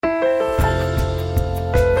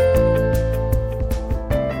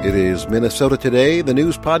It is Minnesota Today, the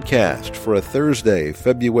news podcast for a Thursday,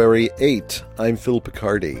 February 8. I'm Phil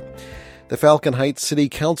Picardi. The Falcon Heights City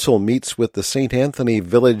Council meets with the St. Anthony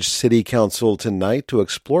Village City Council tonight to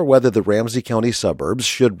explore whether the Ramsey County suburbs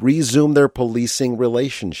should resume their policing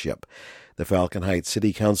relationship. The Falcon Heights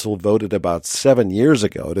City Council voted about 7 years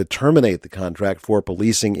ago to terminate the contract for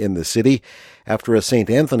policing in the city after a St.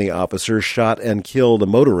 Anthony officer shot and killed a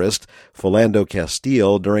motorist, Philando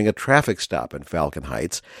Castile, during a traffic stop in Falcon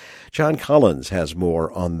Heights. John Collins has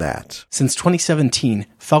more on that. Since 2017,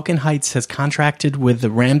 Falcon Heights has contracted with the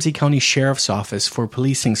Ramsey County Sheriff's Office for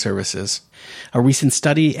policing services. A recent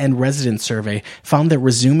study and resident survey found that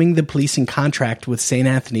resuming the policing contract with St.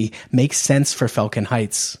 Anthony makes sense for Falcon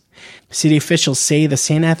Heights. City officials say the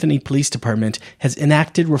St. Anthony Police Department has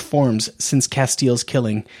enacted reforms since Castile's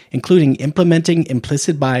killing, including implementing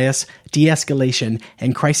implicit bias, de-escalation,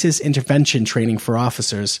 and crisis intervention training for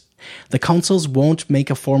officers. The councils won't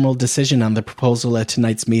make a formal decision on the proposal at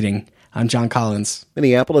tonight's meeting. I'm John Collins.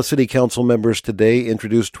 Minneapolis City Council members today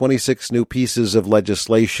introduced 26 new pieces of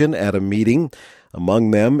legislation at a meeting.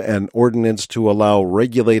 Among them, an ordinance to allow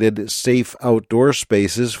regulated, safe outdoor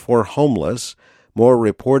spaces for homeless, more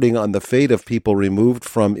reporting on the fate of people removed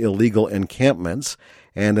from illegal encampments,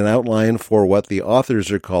 and an outline for what the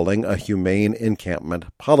authors are calling a humane encampment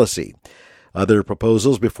policy. Other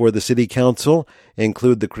proposals before the City Council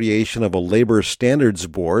include the creation of a labor standards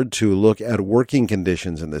board to look at working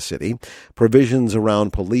conditions in the city, provisions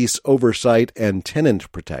around police oversight and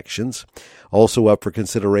tenant protections. Also up for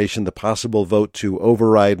consideration, the possible vote to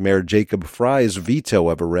override Mayor Jacob Fry's veto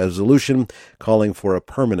of a resolution calling for a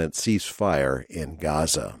permanent ceasefire in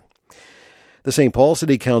Gaza. The St. Paul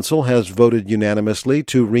City Council has voted unanimously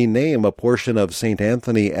to rename a portion of St.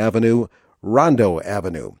 Anthony Avenue Rondo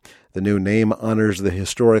Avenue. The new name honors the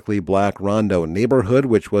historically black Rondo neighborhood,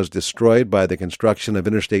 which was destroyed by the construction of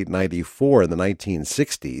Interstate 94 in the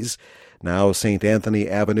 1960s. Now, St. Anthony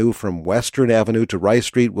Avenue from Western Avenue to Rice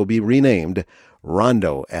Street will be renamed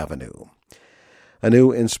Rondo Avenue. A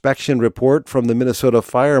new inspection report from the Minnesota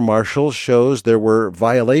Fire Marshal shows there were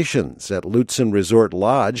violations at Lutsen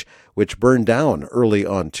Lodge, which burned down early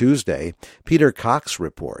on Tuesday. Peter Cox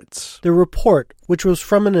reports. The report, which was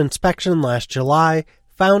from an inspection last July,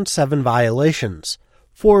 found 7 violations,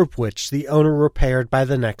 4 of which the owner repaired by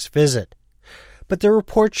the next visit. But the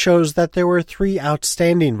report shows that there were 3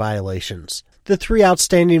 outstanding violations. The 3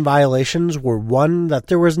 outstanding violations were 1, that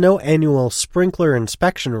there was no annual sprinkler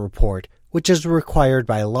inspection report, which is required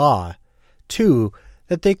by law. 2,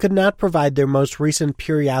 that they could not provide their most recent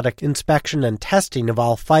periodic inspection and testing of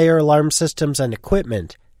all fire alarm systems and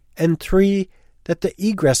equipment. And 3, that the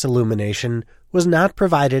egress illumination was not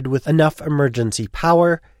provided with enough emergency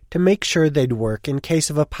power to make sure they'd work in case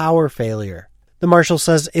of a power failure. The marshal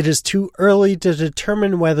says it is too early to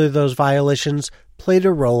determine whether those violations played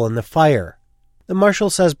a role in the fire. The marshal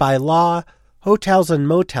says by law, hotels and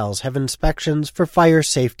motels have inspections for fire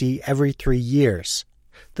safety every 3 years.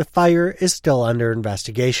 The fire is still under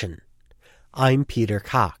investigation. I'm Peter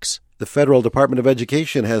Cox. The Federal Department of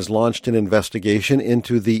Education has launched an investigation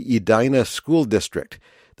into the Edina School District.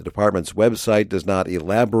 The department's website does not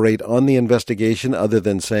elaborate on the investigation other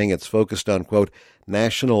than saying it's focused on, quote,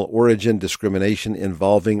 national origin discrimination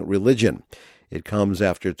involving religion. It comes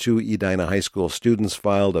after 2 Edina High School students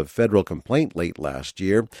filed a federal complaint late last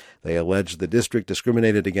year. They alleged the district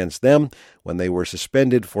discriminated against them when they were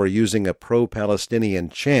suspended for using a pro-Palestinian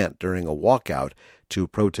chant during a walkout to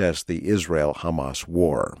protest the Israel-Hamas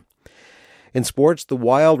war. In sports, the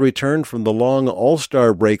Wild returned from the long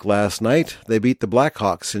All-Star break last night. They beat the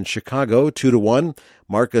Blackhawks in Chicago 2-1.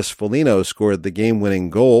 Marcus Foligno scored the game-winning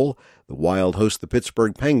goal. The Wild host the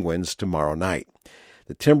Pittsburgh Penguins tomorrow night.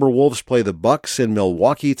 The Timberwolves play the Bucks in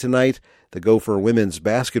Milwaukee tonight. The Gopher women's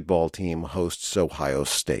basketball team hosts Ohio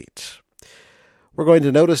State. We're going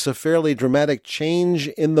to notice a fairly dramatic change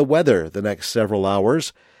in the weather the next several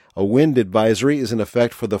hours. A wind advisory is in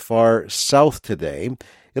effect for the far south today.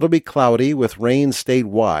 It'll be cloudy with rain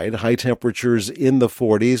statewide, high temperatures in the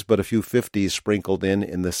 40s, but a few 50s sprinkled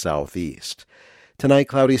in the southeast. Tonight,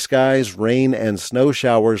 cloudy skies, rain and snow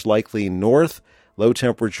showers likely north, low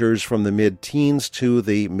temperatures from the mid-teens to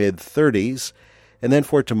the mid-30s. And then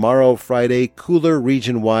for tomorrow, Friday, cooler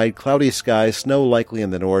region-wide, cloudy skies, snow likely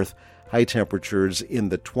in the north, high temperatures in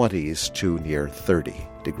the 20s to near 30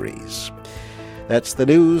 degrees. That's the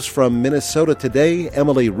news from Minnesota Today.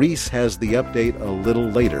 Emily Reese has the update a little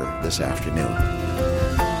later this afternoon.